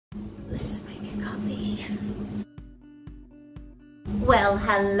coffee. Well,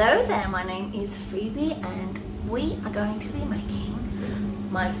 hello there, my name is Phoebe and we are going to be making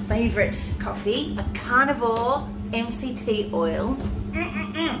my favourite coffee, a carnivore MCT oil.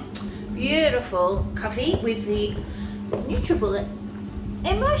 Beautiful coffee with the NUTRIBULLET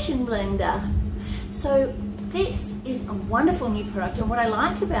Immersion Blender. So this is a wonderful new product, and what I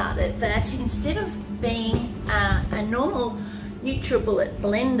like about it, that instead of being a normal NUTRIBULLET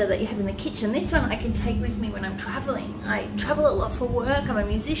blender that you have in the kitchen, this one I can take with me when I'm traveling. I travel a lot for work, I'm a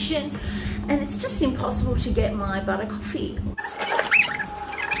musician, and it's just impossible to get my butter coffee.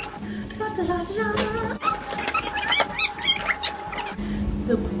 Da, da, da, da, da.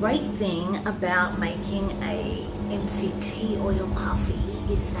 The great thing about making a MCT oil coffee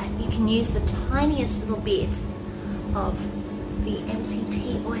is that you can use the tiniest little bit of the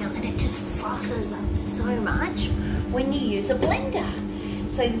MCT oil and it just froths up so much when you use a blender.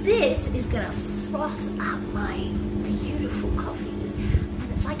 So this is going to froth up my beautiful coffee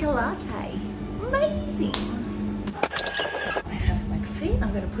and it's like a latte. Amazing! I have my coffee.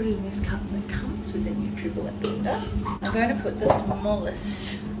 I'm going to put it in this cup that comes with the NUTRIBULLET blender. I'm going to put the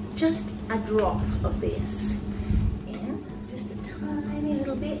smallest, just a drop of this in, just a tiny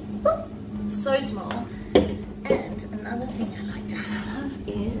little bit. Boop, so small. And another thing I like to have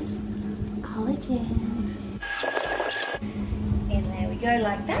is collagen. And there we go,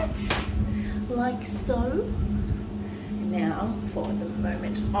 like that, like so. Now for the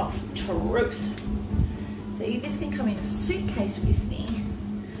moment of truth. See, this can come in a suitcase with me,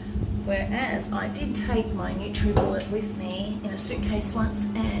 whereas I did take my NUTRIBULLET with me in a suitcase once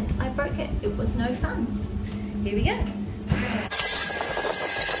and I broke it. It was no fun. Here we go.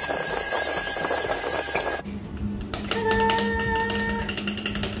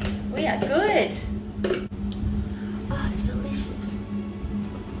 We are good. Oh, it's delicious.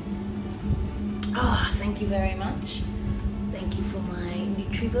 Oh, thank you very much. Thank you for my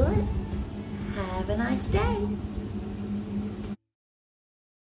NUTRIBULLET. Have a nice day.